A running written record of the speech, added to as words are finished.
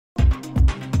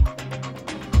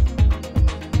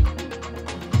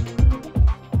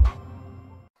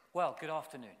Well, good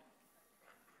afternoon.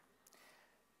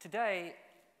 Today,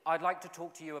 I'd like to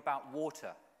talk to you about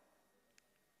water.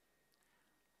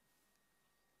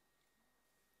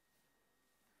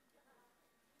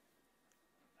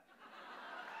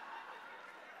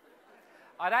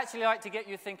 I'd actually like to get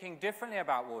you thinking differently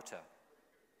about water.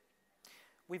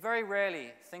 We very rarely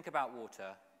think about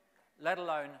water, let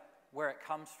alone where it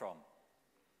comes from.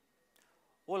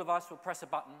 All of us will press a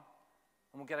button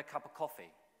and we'll get a cup of coffee.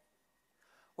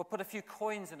 We'll put a few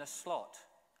coins in a slot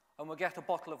and we'll get a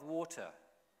bottle of water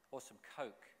or some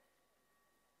Coke.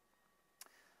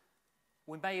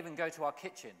 We may even go to our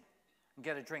kitchen and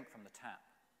get a drink from the tap.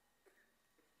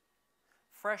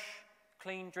 Fresh,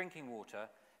 clean drinking water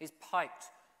is piped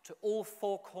to all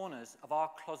four corners of our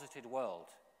closeted world.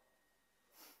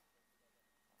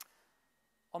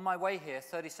 On my way here,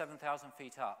 37,000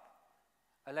 feet up,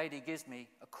 a lady gives me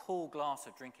a cool glass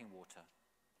of drinking water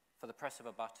for the press of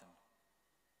a button.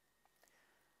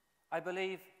 I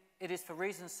believe it is for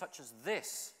reasons such as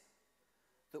this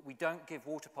that we don't give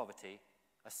water poverty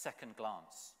a second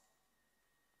glance.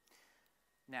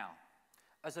 Now,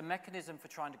 as a mechanism for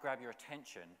trying to grab your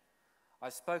attention,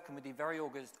 I've spoken with the very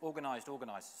organized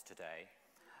organizers today,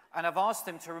 and I've asked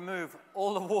them to remove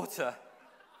all the water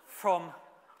from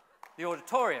the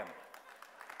auditorium.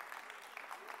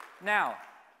 Now,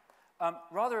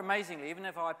 rather amazingly, even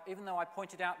though I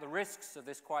pointed out the risks of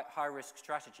this quite high-risk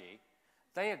strategy,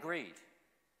 they agreed.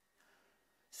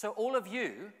 So all of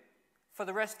you, for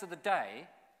the rest of the day,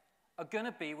 are going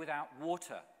to be without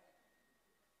water.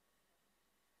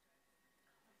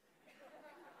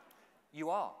 You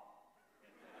are.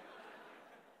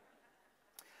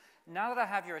 Now that I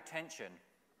have your attention,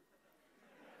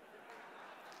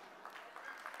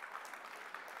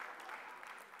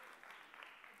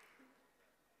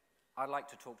 I'd like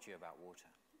to talk to you about water.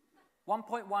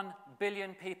 1.1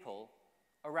 billion people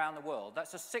around the world,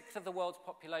 that's a sixth of the world's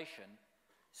population,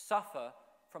 suffer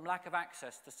from lack of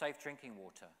access to safe drinking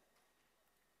water.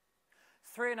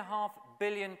 3.5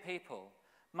 billion people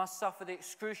must suffer the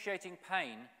excruciating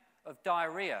pain of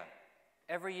diarrhea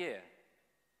every year.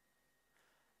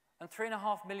 And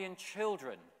 3.5 million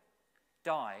children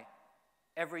die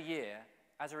every year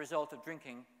as a result of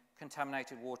drinking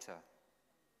contaminated water.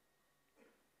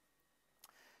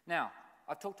 Now,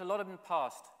 I've talked a lot in the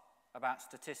past about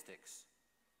statistics,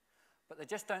 but they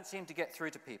just don't seem to get through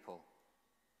to people.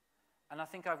 And I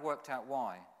think I've worked out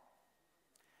why.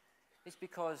 It's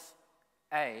because,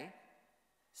 A,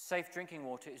 safe drinking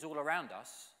water is all around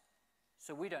us,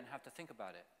 so we don't have to think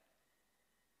about it.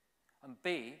 And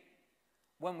B,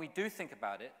 when we do think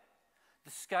about it,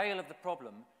 the scale of the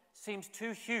problem seems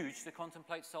too huge to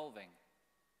contemplate solving.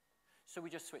 So we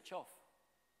just switch off.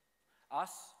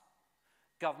 Us,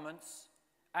 governments,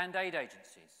 and aid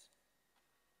agencies.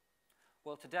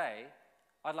 Well, today,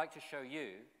 I'd like to show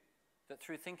you that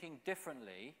through thinking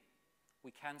differently,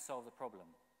 we can solve the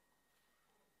problem.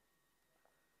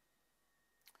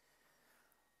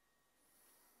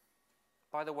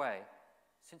 By the way,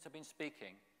 since I've been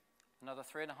speaking, another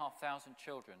 3,500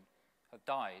 children have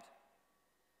died.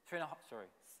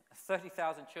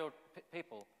 30,000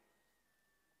 people.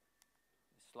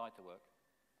 This slide to work.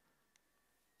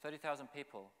 30,000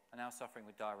 people are now suffering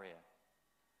with diarrhea,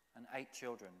 and 8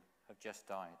 children have just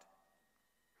died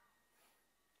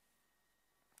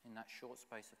in that short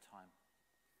space of time.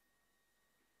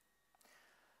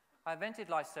 I invented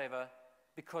Lifesaver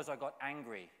because I got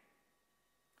angry.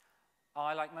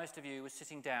 I, like most of you, was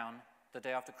sitting down the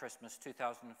day after Christmas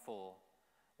 2004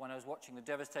 when I was watching the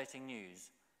devastating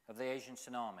news of the Asian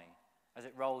tsunami as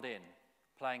it rolled in,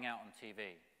 playing out on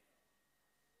TV.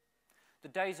 The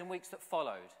days and weeks that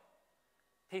followed,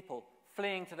 people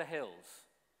fleeing to the hills,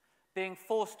 being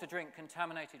forced to drink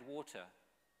contaminated water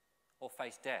or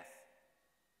face death.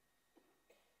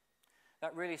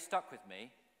 That really stuck with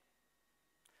me.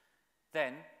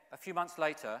 Then, a few months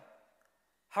later,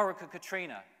 Hurricane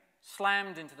Katrina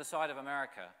slammed into the side of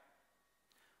America.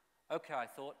 Okay, I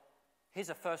thought, here's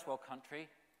a first world country.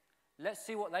 Let's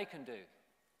see what they can do.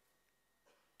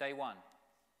 Day 1,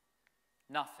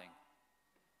 nothing.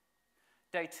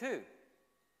 Day 2,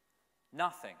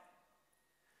 nothing.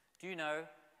 Do you know,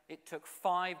 it took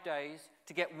 5 days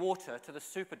to get water to the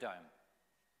Superdome.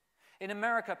 In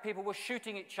America, people were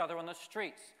shooting each other on the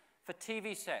streets for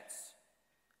TV sets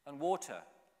and water.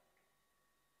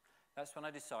 That's when I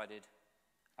decided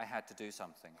I had to do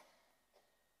something.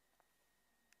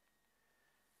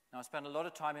 Now, I spent a lot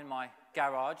of time in my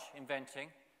garage inventing,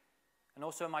 and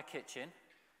also in my kitchen,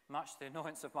 much to the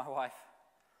annoyance of my wife.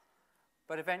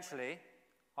 But eventually,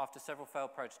 after several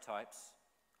failed prototypes,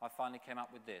 I finally came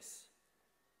up with this,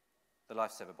 the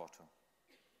Lifesaver bottle.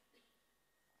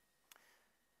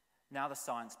 Now the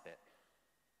science bit.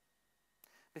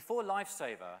 Before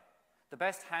Lifesaver, the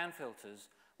best hand filters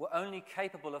were only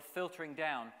capable of filtering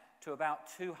down to about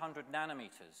 200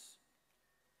 nanometers.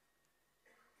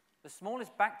 The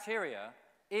smallest bacteria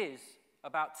is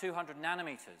about 200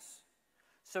 nanometers.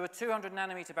 So a 200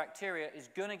 nanometer bacteria is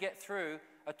going to get through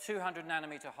a 200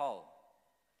 nanometer hole.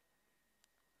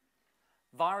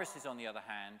 Viruses, on the other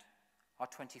hand, are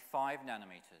 25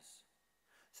 nanometers.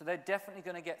 So they're definitely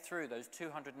going to get through those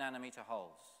 200 nanometer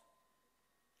holes.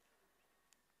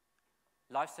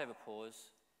 Lifesaver pores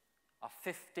are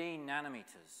 15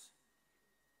 nanometers.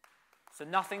 So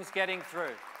nothing's getting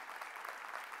through.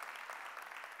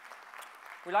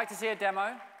 We'd like to see a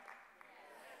demo?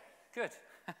 Good.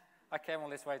 I came all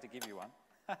this way to give you one.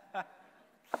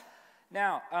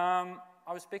 Now,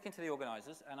 I was speaking to the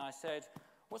organizers, and I said,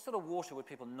 what sort of water would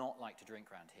people not like to drink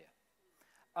around here?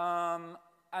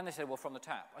 And they said, well, from the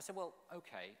tap. I said, well,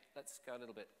 okay, let's go a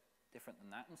little bit different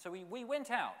than that. And so we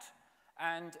went out,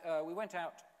 and we went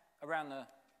out around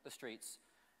the streets,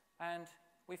 and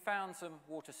we found some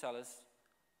water sellers,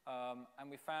 and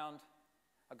we found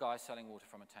a guy selling water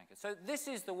from a tanker. So this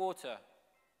is the water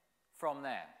from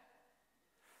there.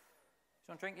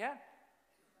 Do you want a drink? Yeah?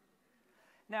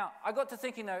 Now, I got to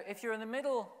thinking, though, if you're in the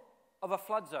middle of a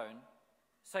flood zone,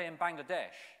 say in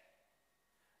Bangladesh,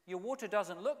 your water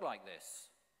doesn't look like this.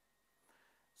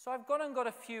 So I've gone and got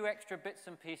a few extra bits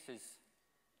and pieces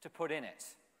to put in it.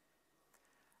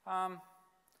 I've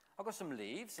got some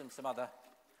leaves and some other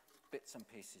bits and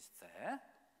pieces there.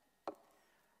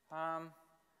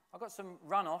 I've got some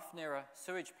runoff near a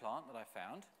sewage plant that I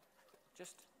found.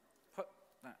 Just put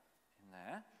that in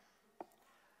there.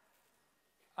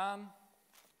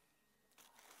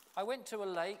 I went to a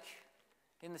lake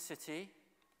in the city.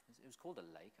 It was called a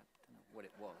lake. I don't know what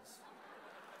it was.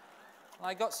 And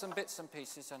I got some bits and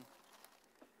pieces, and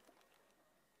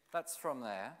that's from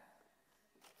there.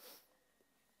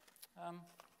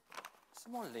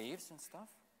 Some more leaves and stuff.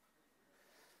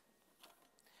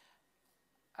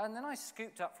 And then I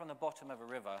scooped up from the bottom of a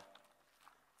river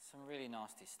some really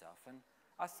nasty stuff, and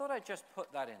I thought I'd just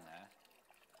put that in there.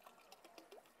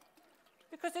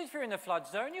 Because if you're in the flood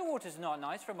zone, your water's not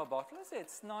nice from a bottle, is it?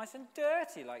 It's nice and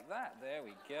dirty like that. There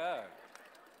we go.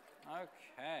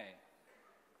 Okay.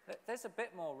 There's a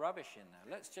bit more rubbish in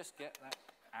there. Let's just get that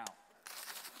out.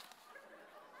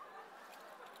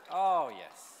 Oh,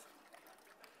 yes.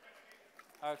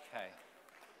 Okay.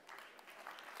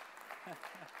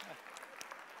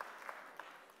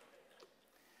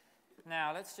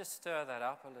 Now, let's just stir that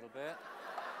up a little bit.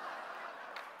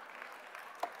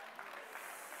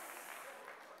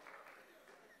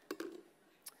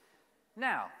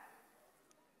 Now,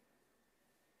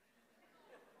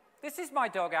 this is my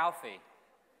dog, Alfie.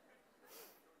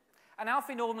 And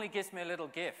Alfie normally gives me a little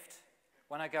gift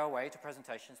when I go away to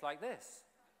presentations like this.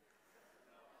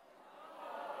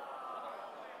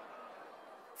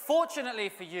 Fortunately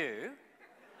for you,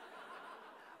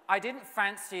 I didn't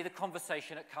fancy the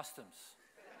conversation at customs.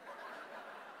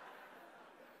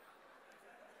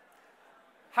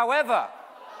 However,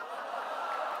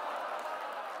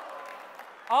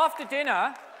 after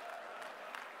dinner,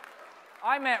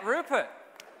 I met Rupert.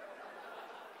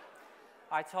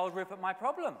 I told Rupert my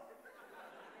problem.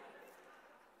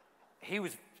 He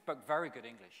spoke very good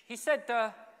English. He said,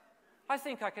 I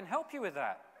think I can help you with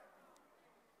that.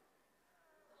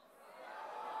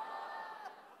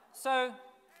 So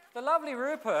the lovely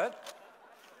Rupert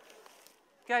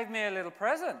gave me a little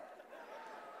present.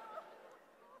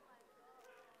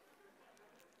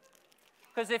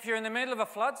 Because if you're in the middle of a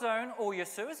flood zone, all your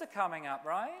sewers are coming up,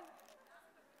 right?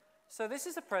 So this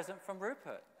is a present from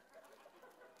Rupert.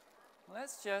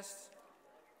 Let's just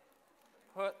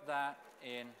put that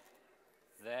in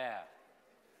there.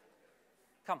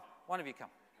 Come, one of you come.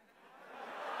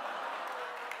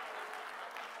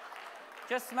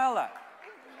 Just smell that.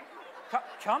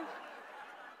 Come.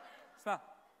 Smell.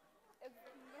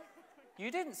 You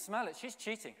didn't smell it. She's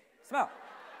cheating. Smell.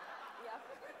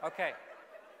 Okay.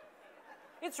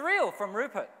 It's real from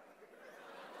Rupert.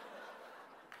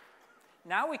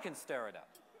 Now we can stir it up.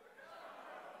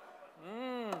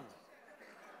 Mmm.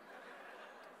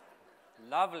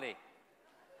 Lovely.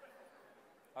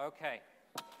 Okay.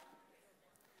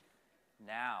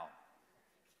 Now,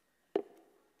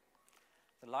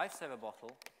 the Lifesaver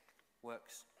bottle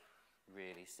works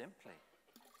really simply.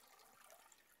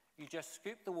 You just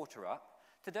scoop the water up.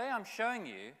 Today I'm showing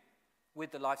you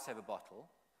with the Lifesaver bottle,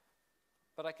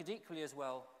 but I could equally as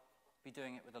well be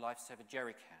doing it with a Lifesaver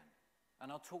jerry can,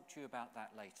 and I'll talk to you about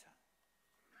that later.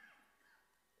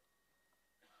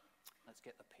 Let's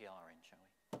get the PR in, shall we?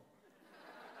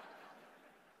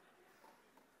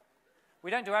 We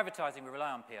don't do advertising, we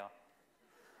rely on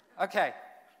PR. Okay,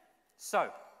 so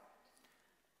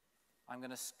I'm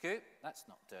going to scoop. That's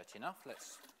not dirty enough.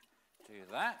 Let's do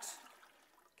that.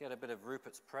 Get a bit of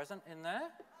Rupert's present in there.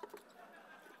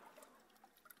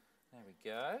 There we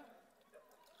go.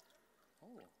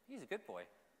 Oh, he's a good boy.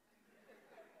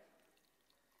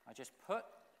 I just put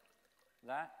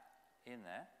that in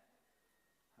there.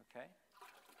 Okay.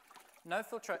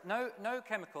 No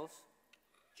chemicals,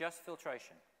 just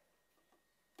filtration.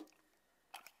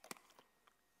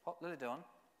 Pop the lid on.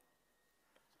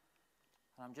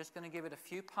 And I'm just going to give it a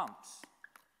few pumps.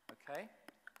 Okay?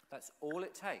 That's all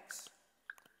it takes.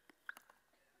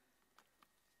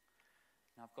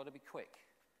 Now I've got to be quick.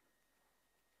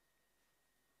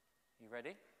 You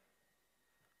ready?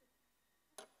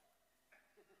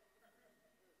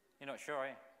 You're not sure, are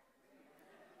you?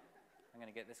 I'm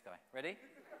going to get this guy. Ready?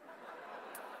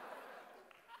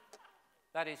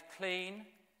 That is clean,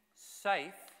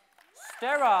 safe,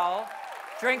 sterile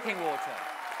drinking water.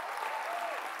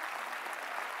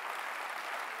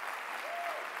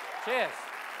 Cheers.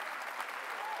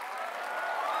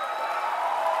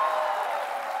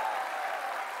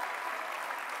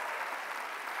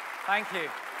 Thank you.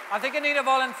 I think I need a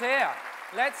volunteer.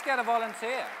 Let's get a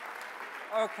volunteer.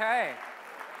 Okay.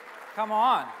 Come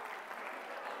on.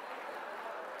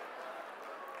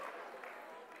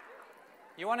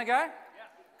 You want to go? Yeah.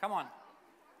 Come on.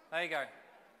 There you go.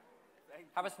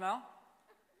 Have a smell?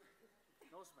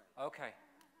 No smell. Okay.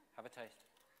 Have a taste.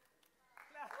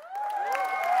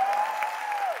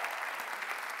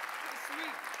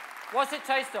 Sweet. What's it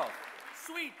taste of?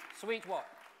 Sweet. Sweet what?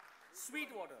 Sweet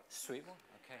water. Sweet water.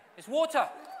 Okay. It's water.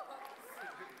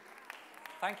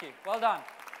 Thank you. Well done.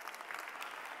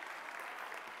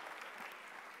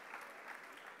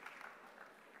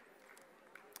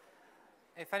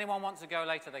 If anyone wants to go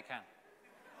later, they can.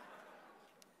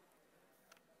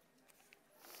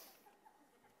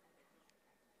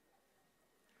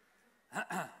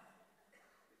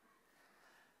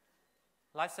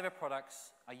 Lifesaver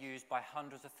products are used by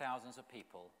hundreds of thousands of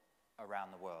people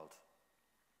around the world.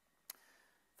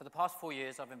 For the past 4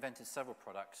 years, I've invented several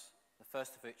products, the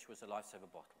first of which was a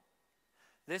Lifesaver bottle.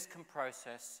 This can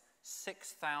process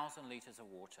 6,000 litres of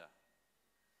water.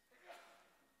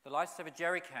 The Lifesaver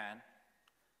jerry can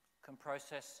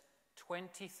process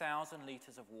 20,000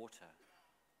 litres of water.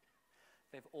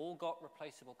 They've all got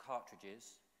replaceable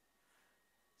cartridges,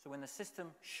 so when the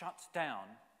system shuts down,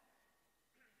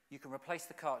 you can replace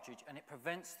the cartridge and it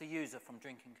prevents the user from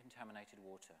drinking contaminated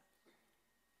water.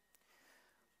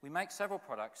 We make several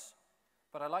products,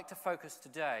 but I'd like to focus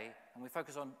today, and we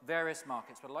focus on various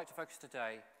markets, but I'd like to focus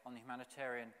today on the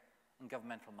humanitarian and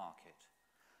governmental market.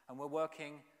 And we're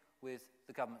working with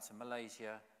the governments of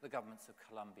Malaysia, the governments of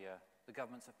Colombia, the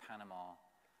governments of Panama,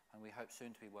 and we hope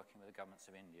soon to be working with the governments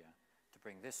of India to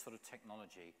bring this sort of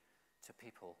technology to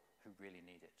people who really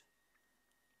need it.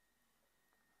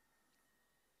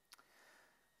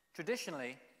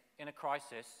 Traditionally, in a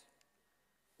crisis,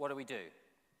 what do?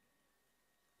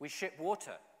 We ship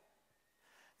water.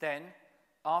 Then,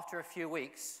 after a few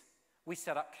weeks, we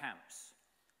set up camps,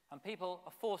 and people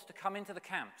are forced to come into the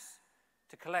camps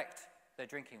to collect their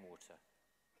drinking water.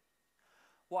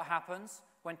 What happens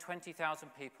when 20,000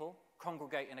 people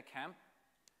congregate in a camp?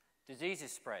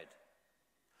 Diseases spread.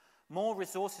 More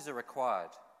resources are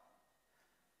required.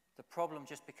 The problem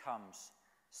just becomes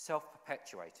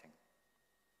self-perpetuating.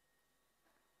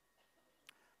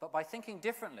 But by thinking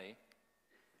differently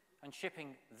and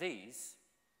shipping these,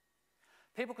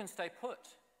 people can stay put.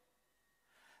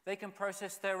 They can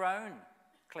process their own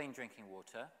clean drinking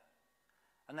water,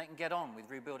 and they can get on with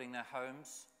rebuilding their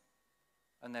homes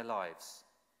and their lives.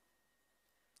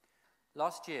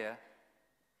 Last year,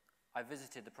 I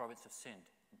visited the province of Sindh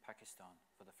in Pakistan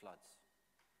for the floods.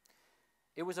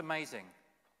 It was amazing.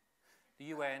 The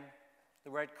UN, the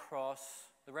Red Cross,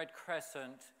 the Red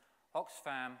Crescent,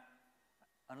 Oxfam,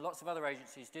 and lots of other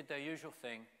agencies did their usual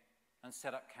thing and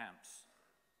set up camps.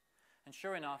 And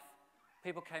sure enough,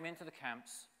 people came into the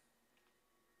camps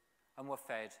and were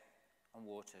fed and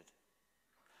watered.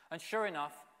 And sure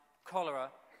enough,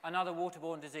 cholera and other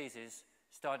waterborne diseases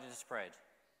started to spread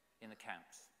in the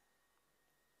camps.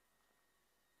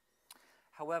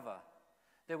 However,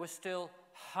 there were still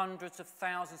hundreds of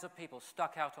thousands of people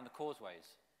stuck out on the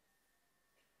causeways.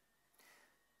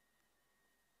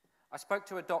 I spoke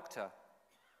to a doctor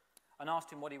and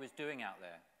asked him what he was doing out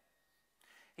there.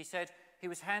 He said he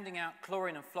was handing out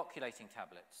chlorine and flocculating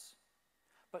tablets,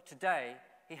 but today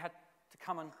he had to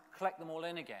come and collect them all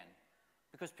in again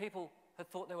because people had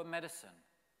thought they were medicine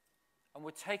and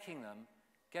were taking them,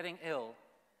 getting ill,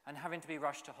 and having to be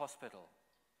rushed to hospital.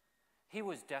 He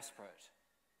was desperate.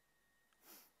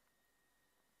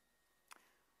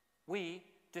 We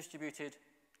distributed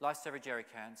Lifesaver jerry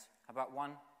cans, about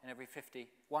 1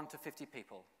 to 50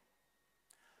 people.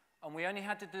 And we only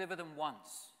had to deliver them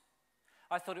once.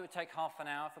 I thought it would take half an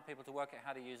hour for people to work out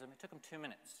how to use them. It took them 2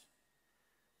 minutes.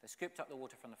 They scooped up the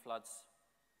water from the floods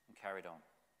and carried on.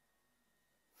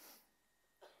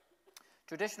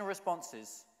 Traditional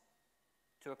responses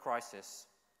to a crisis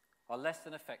are less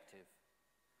than effective.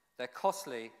 They're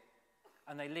costly,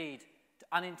 and they lead to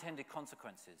unintended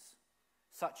consequences,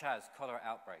 such as cholera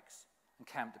outbreaks and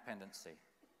camp dependency.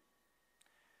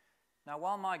 Now,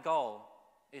 while my goal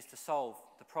is to solve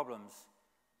the problems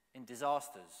in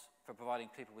disasters for providing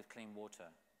people with clean water,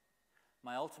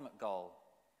 my ultimate goal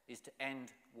is to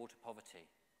end water poverty.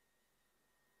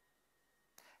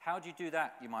 How do you do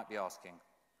that, you might be asking?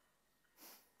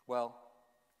 Well,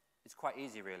 it's quite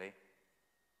easy, really.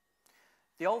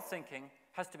 The old thinking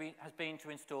has been to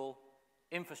install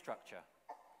infrastructure,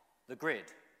 the grid.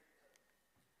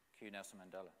 Cue Nelson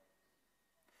Mandela.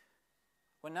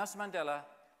 When Nelson Mandela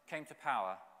came to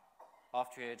power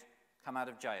after he had come out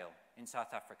of jail in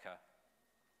South Africa,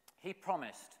 he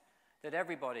promised that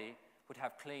everybody would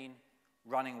have clean,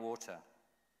 running water.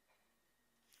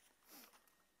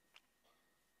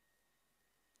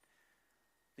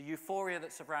 The euphoria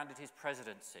that surrounded his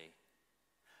presidency,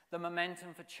 the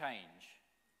momentum for change,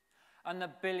 and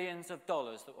the billions of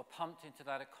dollars that were pumped into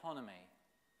that economy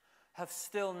have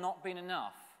still not been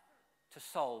enough to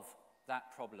solve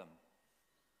that problem.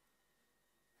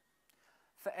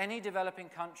 For any developing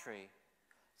country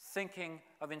thinking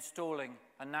of installing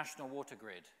a national water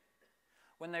grid,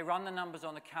 when they run the numbers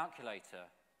on the calculator,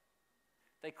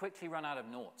 they quickly run out of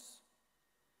noughts.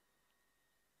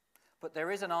 But there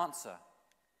is an answer.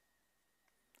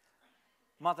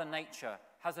 Mother Nature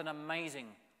has an amazing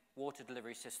water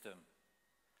delivery system.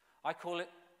 I call it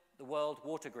the World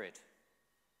Water Grid.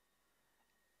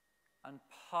 And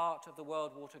part of the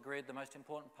World Water Grid, the most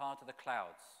important part, are the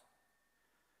clouds.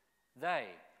 They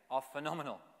are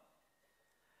phenomenal.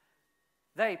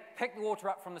 They pick the water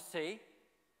up from the sea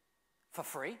for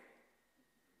free.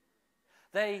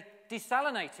 They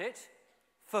desalinate it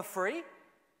for free.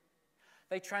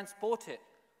 They transport it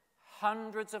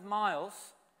hundreds of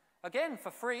miles, again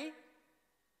for free,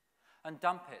 and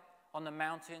dump it on the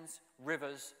mountains,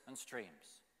 rivers, and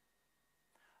streams.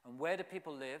 And where do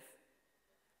people live?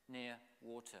 Near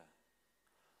water.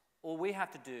 All we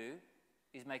have to do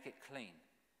is make it clean.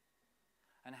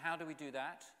 And how do we do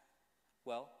that?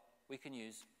 Well, we can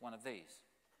use one of these,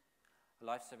 a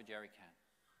Lifesaver jerry can.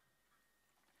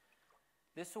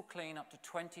 This will clean up to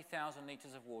 20,000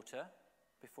 litres of water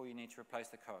before you need to replace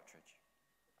the cartridge.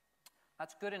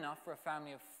 That's good enough for a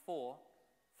family of 4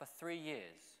 for 3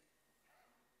 years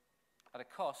at a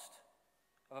cost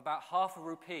of about half a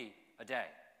rupee a day.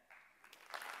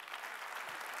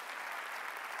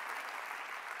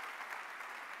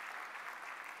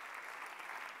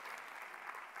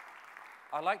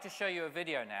 I'd like to show you a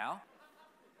video now.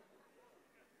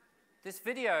 This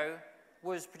video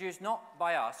was produced not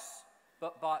by us,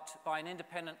 but by an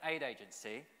independent aid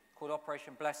agency called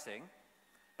Operation Blessing,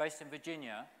 based in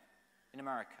Virginia, in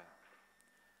America.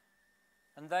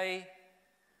 And they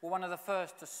were one of the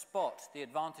first to spot the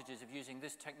advantages of using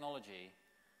this technology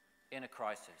in a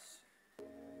crisis.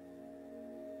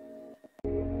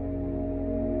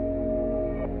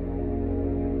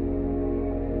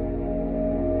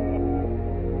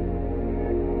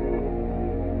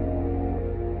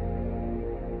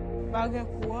 Pas de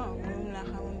courant, même là,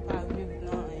 on ne peut pas vivre,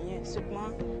 non, rien. Seulement,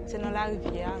 c'est dans la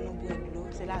rivière, nous prenons de l'eau,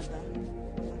 c'est là-dedans.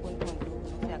 Nous prenons de l'eau,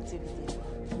 nous faisons activité.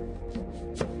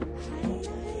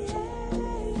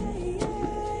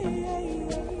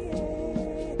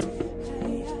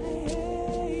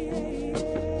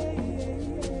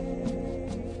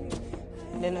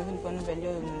 Les nous venons pour nous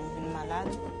veiller, nous venons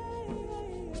malades.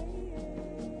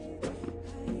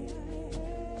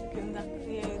 Que nous avons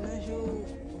crié un jour,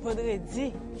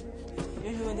 vendredi. Le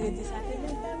jour vendredi, ça te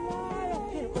vient faire mal,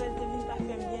 puis le collègue te vient pas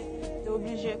faire bien. Tu es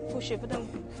obligé de coucher, pour te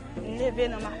lever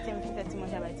dans le matin, puis faire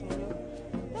manger avec tes mots.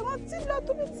 Tu as un petit là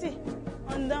tout petit.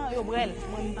 En dedans, tu es brûlé,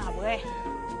 moi je ne suis pas brûlé.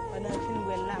 Pendant que je suis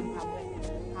brûlé là, je ne suis pas brûlé.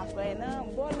 Après, non,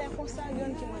 bon, les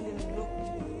consagrants qui m'ont donné de l'eau,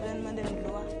 ils m'ont donné de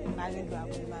l'eau, ils m'ont donné de l'eau.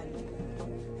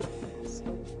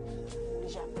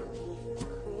 J'ai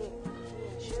crié.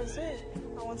 Jésus,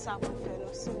 on ça pour faire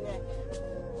nos Seigneur.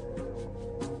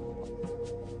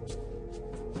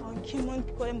 Qui monde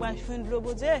qui connaît moi je de l'eau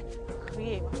pour Dieu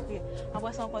crier.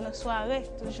 Après ça encore dans soirée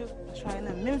toujours soirée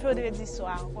même vendredi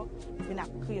soir encore on a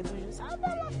crié toujours ça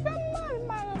va m'a fait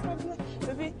mal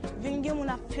et puis vinn gen mon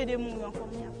a fait des moun encore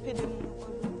a fait des moun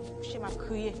encore couché, m'a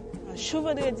crié. Un jour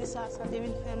vendredi ça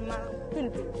devient faire mal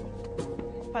pile.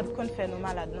 Pas de qu'on fait nos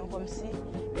malades non comme si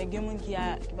mais il y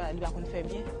a des gens qui va qu'on fait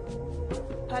bien.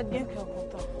 Pas de gain cœur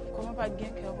content. Comment pas de gain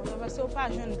cœur content parce que pas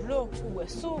jeune de l'eau pour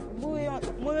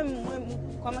moi-même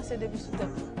commencer depuis sous tête.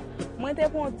 Moi t'ai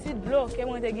pour un petit de l'eau que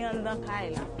moi t'ai gagné dans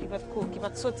caille là qui va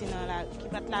sortir dans la qui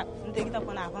va là on t'ai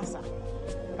prendre avant ça.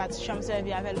 Pas de chambre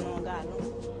servir avec non gars non.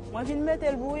 Moi viens mettre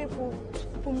le bruit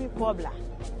pour microbe là.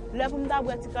 Là pour me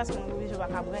d'abord petit casse mon je va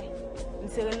pas vrai. Me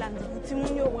serrer là dit petit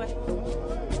moun yo vrai.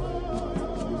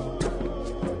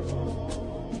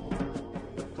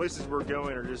 Places we're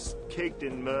going are just caked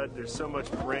in mud. There's so much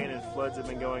rain and floods have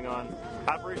been going on.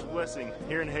 Operation Blessing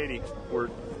here in Haiti, we're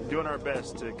doing our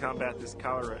best to combat this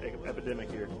cholera epidemic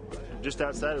here. Just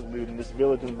outside of Loudon, this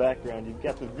village in the background, you've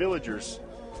got the villagers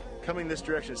coming this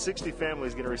direction. 60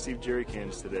 families going to receive jerry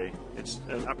cans today. It's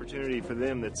an opportunity for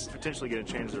them that's potentially going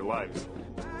to change their lives.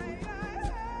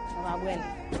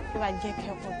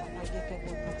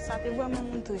 Ça c'était vraiment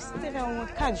mon triste. C'était vraiment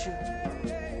 4 jours.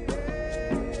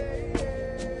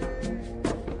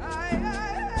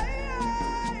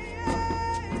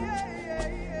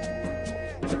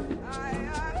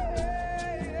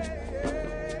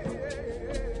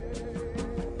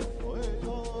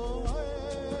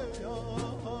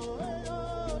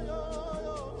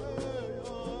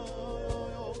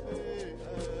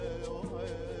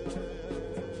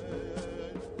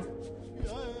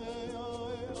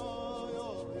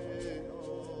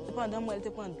 Pendant moi elle te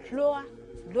prend de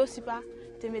l'eau si pas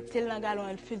te mettre dans galon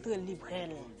elle filtre libre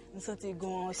elle nous sentir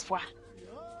gon espoir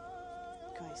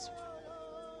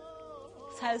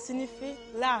ça signifie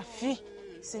la vie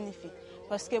signifie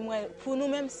parce que moi pour nous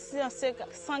même si on sait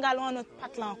 100 gallons notre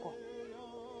patte là encore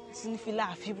signifie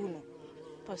la vie pour nous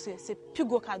parce que c'est plus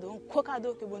gros cadeau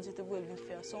que bon Dieu te veut venir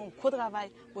faire c'est un gros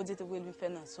travail bon Dieu te veut venir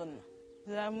faire dans zone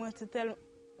là moi c'est tellement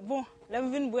bon là me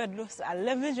vinn boire de l'eau ça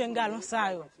là me jeune gallon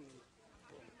ça yo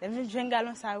les jeunes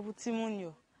galons ça pour tout monde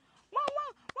yo.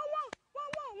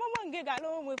 Maman, gen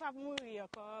galon, moi pas mourir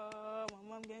encore.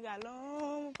 Maman gen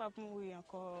galon, pas mourir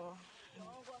encore.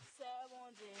 On va faire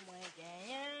bon Dieu moi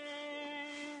gagner.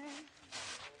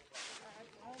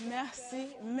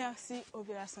 Merci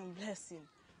Opération Blessing.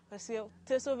 Parce que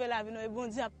te sauver la vie, bon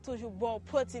Dieu a toujours bonne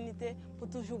opportunité pour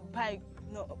toujours bailler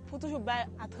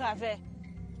à travers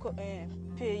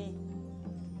pays.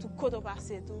 Tout côté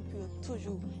passé tout puis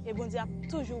toujours et bon Dieu a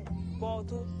toujours bon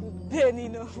tout pour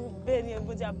bénir nous pour bénir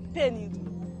bon Dieu a bénir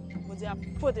tout bon Dieu a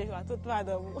protéger tout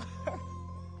pardon vous.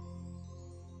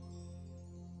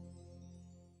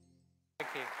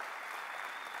 Thank you.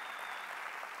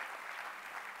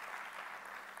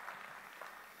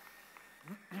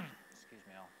 Excuse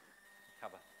me, I'll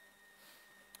cover.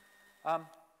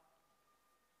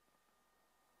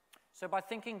 So by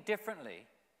thinking differently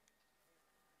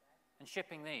and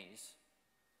shipping these,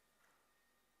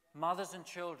 mothers and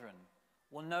children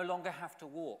will no longer have to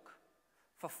walk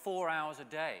for 4 hours a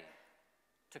day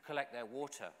to collect their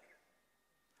water.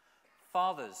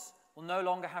 Fathers will no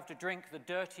longer have to drink the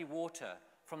dirty water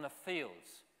from the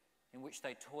fields in which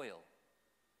they toil.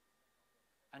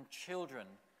 And children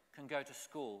can go to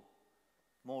school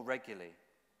more regularly.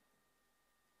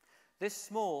 This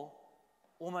small,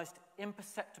 almost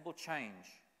imperceptible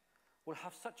change will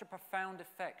have such a profound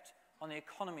effect on the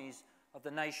economies of the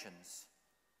nations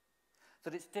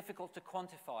that it's difficult to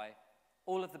quantify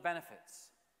all of the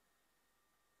benefits.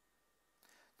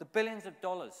 The billions of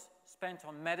dollars spent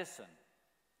on medicine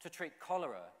to treat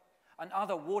cholera and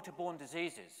other waterborne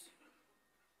diseases,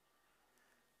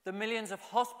 the millions of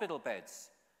hospital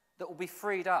beds that will be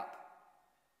freed up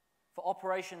for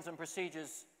operations and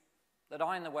procedures that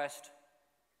I in the West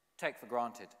take for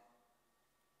granted,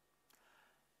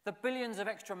 the billions of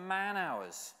extra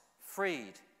man-hours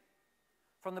freed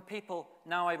from the people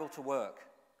now able to work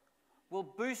will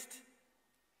boost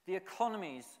the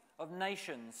economies of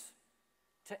nations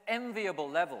to enviable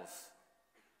levels.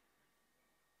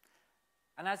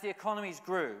 And as the economies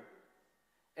grew,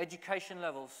 education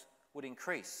levels would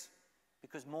increase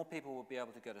because more people would be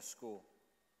able to go to school.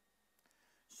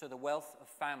 So the wealth of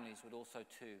families would also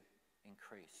too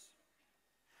increase.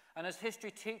 And as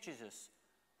history teaches us,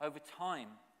 over time,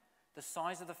 the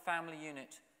size of the family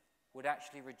unit would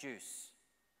actually reduce,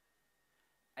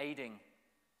 aiding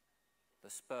the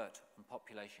spurt on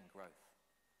population growth.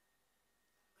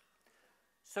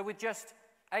 So with just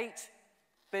 $8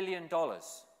 billion,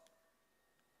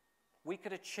 we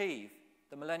could achieve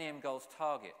the Millennium Goals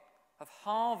target of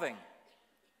halving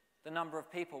the number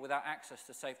of people without access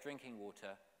to safe drinking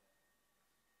water,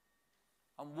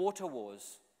 and water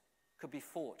wars could be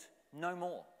fought no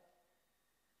more.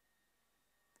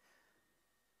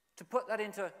 To put that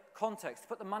into context, to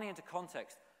put the money into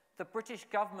context, the British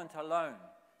government alone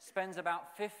spends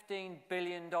about $15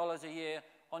 billion a year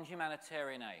on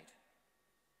humanitarian aid.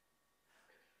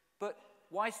 But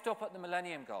why stop at the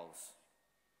Millennium Goals?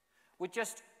 With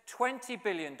just $20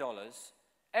 billion,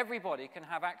 everybody can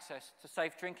have access to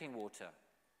safe drinking water.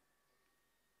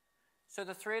 So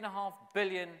the 3.5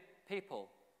 billion people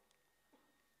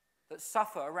that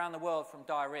suffer around the world from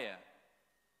diarrhea,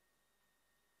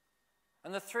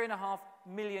 and the 3.5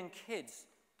 million kids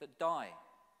that die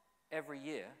every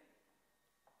year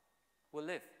will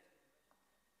live.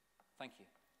 Thank you.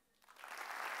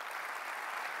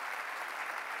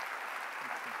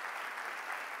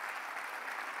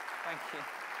 Thank you.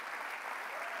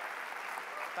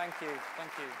 Thank you.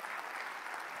 Thank you.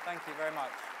 Thank you very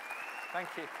much. Thank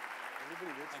you.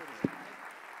 Everybody waits Thank for you. this.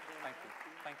 Thank you.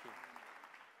 Thank you.